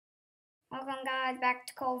Welcome guys back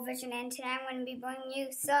to Cold Vision, and today I'm going to be bringing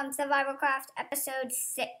you some Survival Craft episode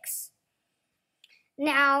 6.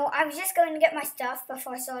 Now, I was just going to get my stuff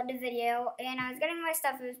before I started the video, and I was getting my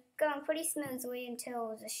stuff. It was going pretty smoothly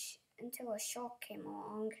until a shark came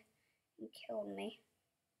along and killed me.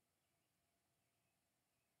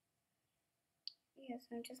 Yes,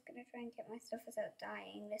 I'm just going to try and get my stuff without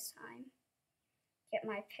dying this time. Get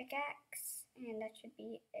my pickaxe, and that should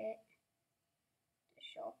be it. The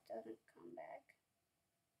shark doesn't come back.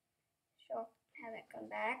 Shark hasn't come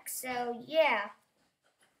back, so yeah.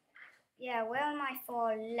 Yeah, where are my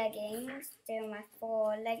 4 leggings? There are my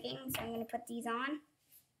 4 leggings. I'm going to put these on.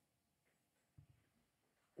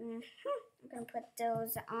 I'm going to put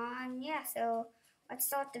those on. Yeah, so let's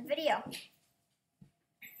start the video.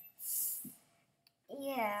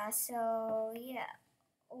 Yeah, so yeah.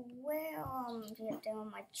 Well, I'm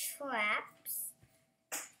doing my traps.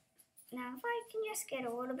 Now, if I can just get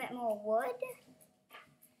a little bit more wood.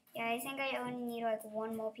 Yeah, I think I only need like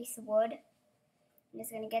 1 more piece of wood. I'm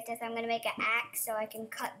just going to get this. I'm going to make an axe so I can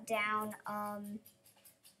cut down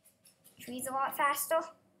trees a lot faster.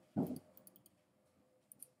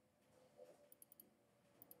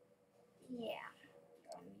 Yeah,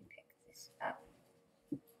 let me pick this up.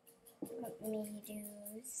 Let me do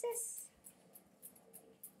this.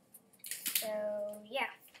 So, yeah.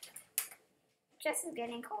 Chest is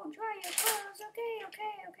getting cold. Dry your clothes.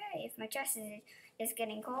 Okay. If my chest is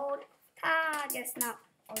getting cold, I'll just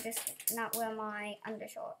not wear my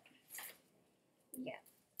undershirt. Yeah.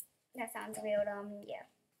 That sounds weird. Yeah.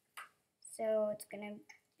 So, it's gonna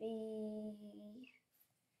be...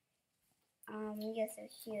 yeah, so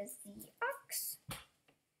here's the ox.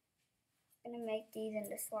 I'm gonna make these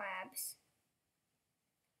into slabs.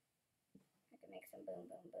 I can make some boom,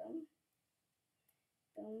 boom, boom.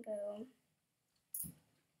 Boom, boom.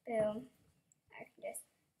 Boom. I can just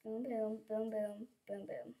boom, boom, boom, boom, boom,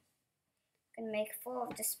 boom. I'm gonna make 4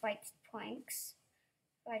 of the spiked planks.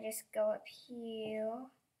 So I just go up here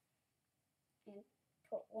and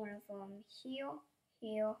put one of them here,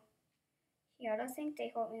 here, here. I don't think they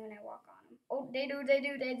hurt me when I walk on them. Oh, they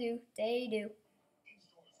do.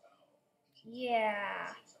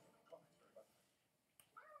 Yeah.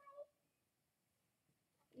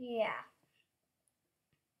 Yeah.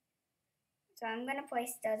 So I'm gonna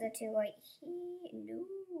place the other 2 right here. No.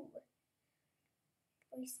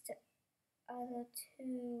 Place the other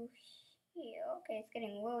 2 here. Okay, it's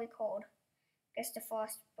getting really cold. Guess the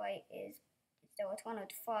frostbite is which one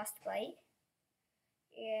with frostbite.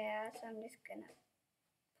 Yeah, so I'm just gonna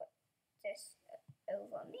put this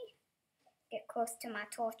over me. Get close to my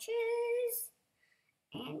torches.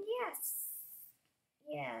 And yes.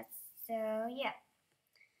 So yeah.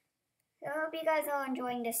 So I hope you guys are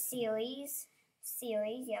enjoying this series.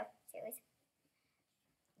 Yeah,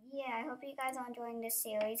 I hope you guys are enjoying this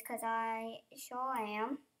series because I sure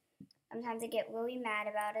am. Sometimes I get really mad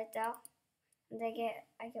about it though. I get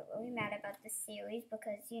really mad about this series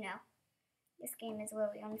because, you know, this game is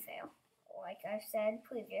really unfair. Like I've said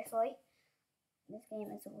previously, this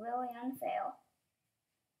game is really unfair.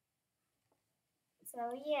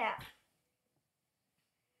 So yeah.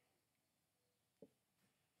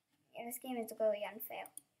 Yeah, this game is really unfair.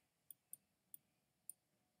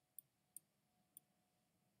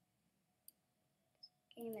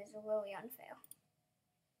 This game is really unfair.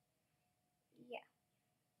 Yeah.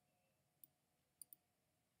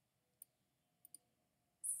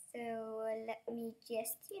 So let me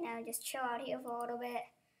just, you know, just chill out here for a little bit.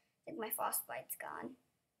 I think my frostbite's gone.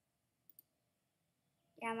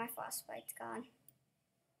 Yeah, my frostbite's gone.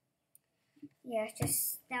 Yeah,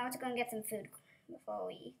 just now let's go and get some food before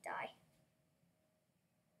we die.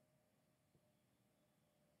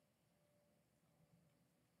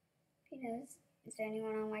 Who knows? Is there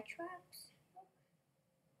anyone on my traps?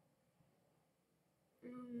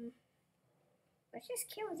 Let's just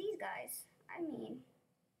kill these guys. I mean,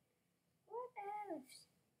 what else?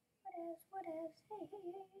 Hey.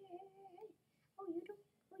 Oh, you do?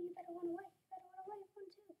 Oh, you better run away. 1,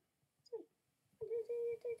 2, 3.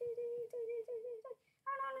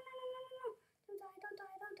 Oh, no.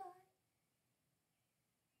 Don't die.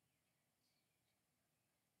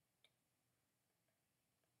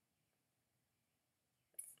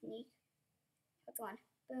 Sneak. That's 1.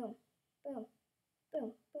 Boom.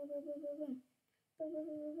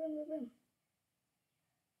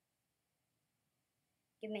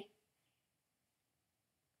 Give me.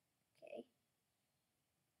 Okay.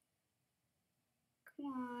 Come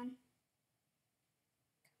on.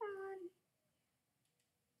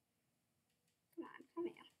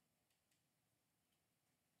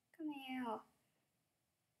 Come here.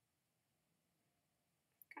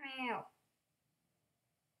 Come here.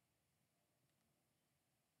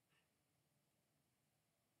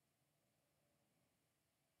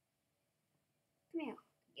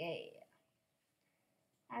 Yeah.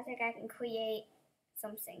 I think I can create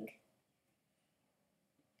something.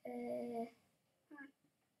 Come on.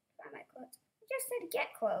 Why am I closed? I just said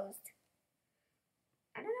get closed.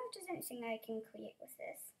 I don't know if there's anything I can create with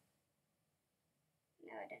this.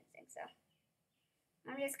 No, I don't think so.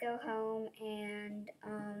 I'll just go home and,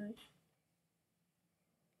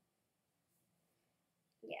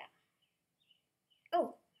 yeah.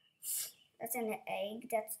 Oh, that's an egg.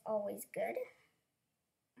 That's always good.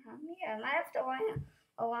 Yeah, I might have to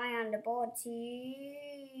lie on the board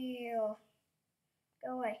too.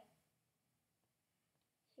 Go away.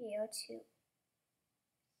 Here too.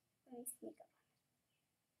 Let me sneak up.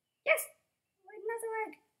 Yes! Another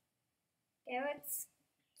egg. Okay, let's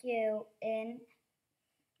go in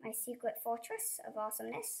my secret fortress of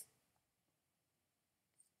awesomeness.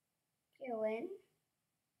 Go in.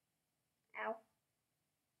 Ow.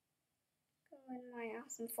 Go in my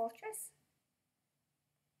awesome fortress.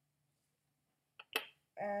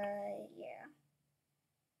 Yeah.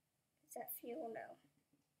 Is that fuel? No.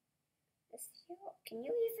 This fuel? Can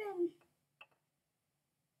you even?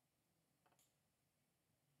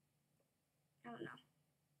 I don't know.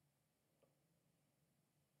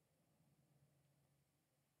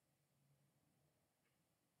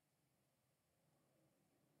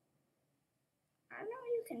 I don't know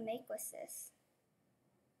what you can make with this.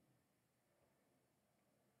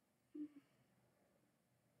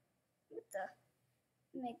 What the?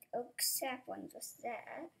 Make oak saplings with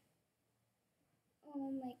that.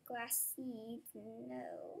 Oh, make glass seeds.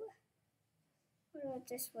 No. What about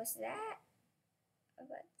this? Was that? What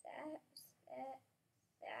about that?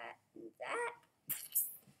 That, and that?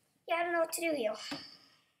 Yeah, I don't know what to do here.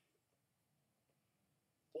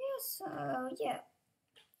 Yeah, so, yeah.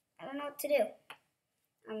 I don't know what to do.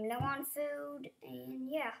 I'm low on food, and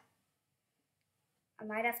yeah. I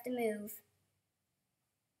might have to move.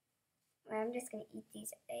 I'm just gonna eat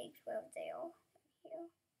these eggs while they are here.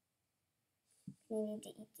 You need to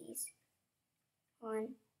eat these. 1, 2.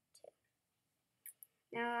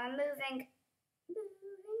 Now I'm moving.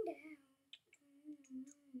 Moving down.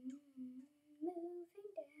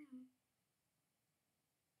 Moving down.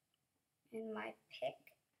 And my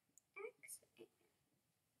pickaxe.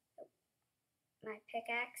 Oh, my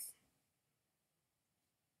pickaxe.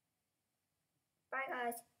 Bye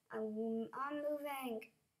guys. I'm moving.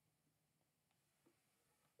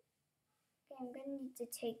 Okay, I'm gonna need to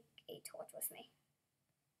take a torch with me.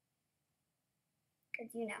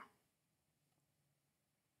 Cause you know.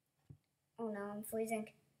 Oh no, I'm freezing.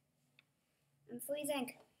 I'm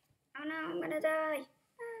freezing. Oh no, I'm gonna die.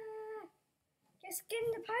 Ah, just get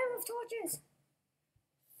in the pile of torches.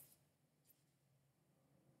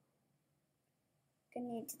 Gonna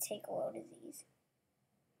need to take a load of these.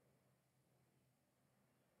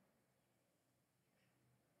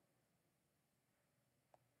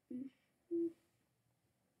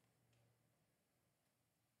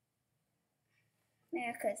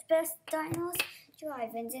 America's best dinos,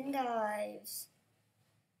 drive-ins and dives.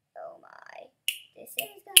 Oh my, this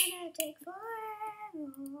is gonna take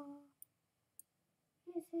forever.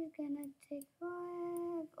 This is gonna take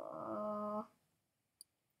forever.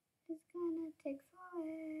 It's gonna take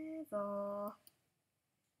forever.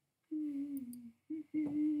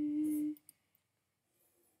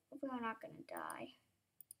 We're not gonna die.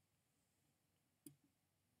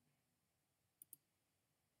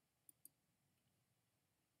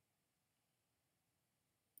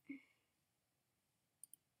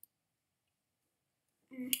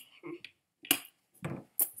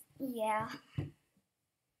 Yeah. Okay,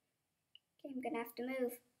 I'm gonna have to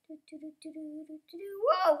move.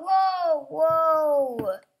 Whoa, whoa,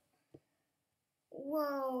 whoa!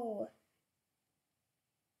 Whoa.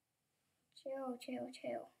 Chill, chill,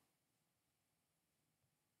 chill.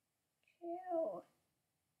 Chill.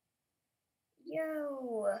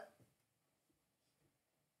 Yo.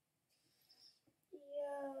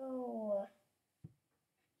 Yo.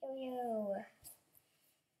 Yo, yo.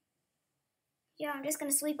 Yo, I'm just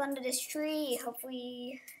gonna sleep under this tree.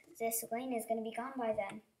 Hopefully this rain is gonna be gone by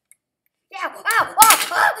then. Yeah! Ow! Oh!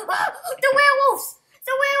 Oh! Oh! The werewolves!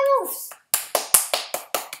 The werewolves!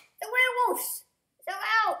 The werewolves! They're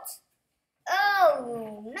out!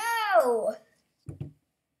 Oh no!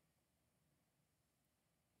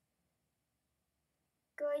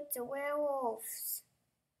 Good, the werewolves.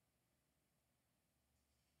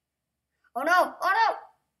 Oh no! Oh no!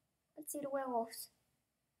 Let's see the werewolves.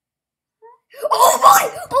 Oh my!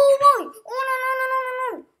 Oh my! Oh no no no no no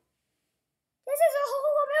no! This is a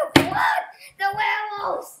whole about what? The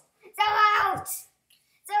werewolves! They're out!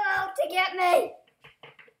 They're out to get me!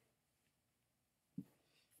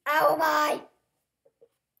 Oh my!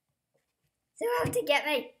 want to get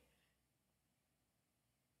me.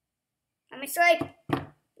 Let me sleep.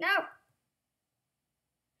 No.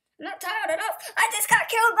 I'm not tired enough. I just got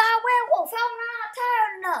killed by a werewolf. How am I not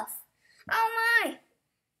tired enough? Oh my.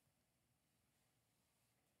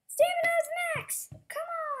 Stamina's max. Come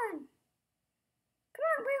on. Come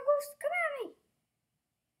on, werewolves. Come at me.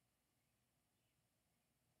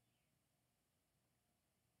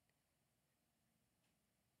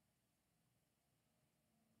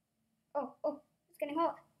 Oh, it's getting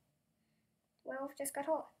hot. Werewolf just got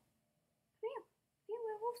hot. Come here,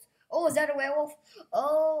 werewolves. Oh, is that a werewolf?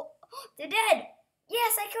 Oh, they're dead.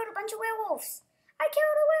 Yes, I killed a bunch of werewolves. I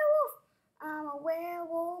killed a werewolf. I'm a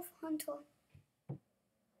werewolf hunter. Did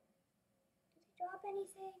he drop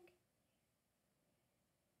anything?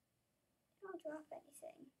 He don't drop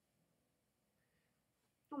anything.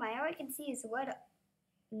 Oh my, all I can see is what?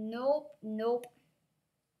 Nope.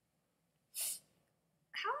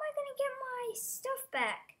 How am I gonna get my stuff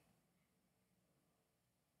back?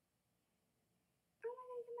 How am I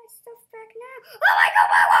gonna get my stuff back now? Oh my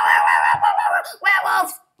god,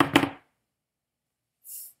 werewolves!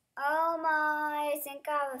 Oh my, I think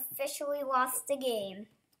I've officially lost the game.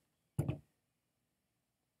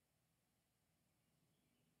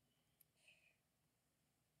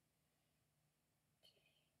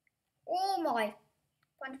 Oh my.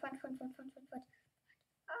 Punch. Oh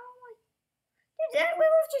my. Did that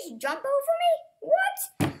werewolf just jump over me? What?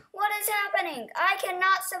 What is happening? I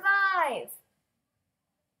cannot survive.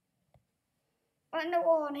 What in the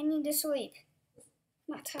world? I need to sleep.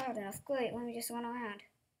 I'm not tired enough. Great, let me just run around.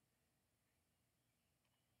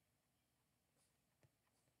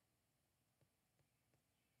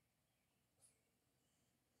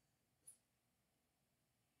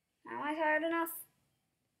 Am I tired enough?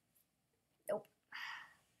 Nope.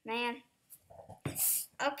 Man.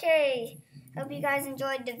 Okay. Hope you guys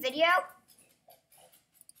enjoyed the video.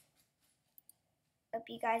 Hope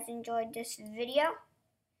you guys enjoyed this video.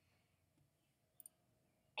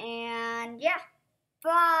 And yeah.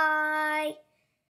 Bye.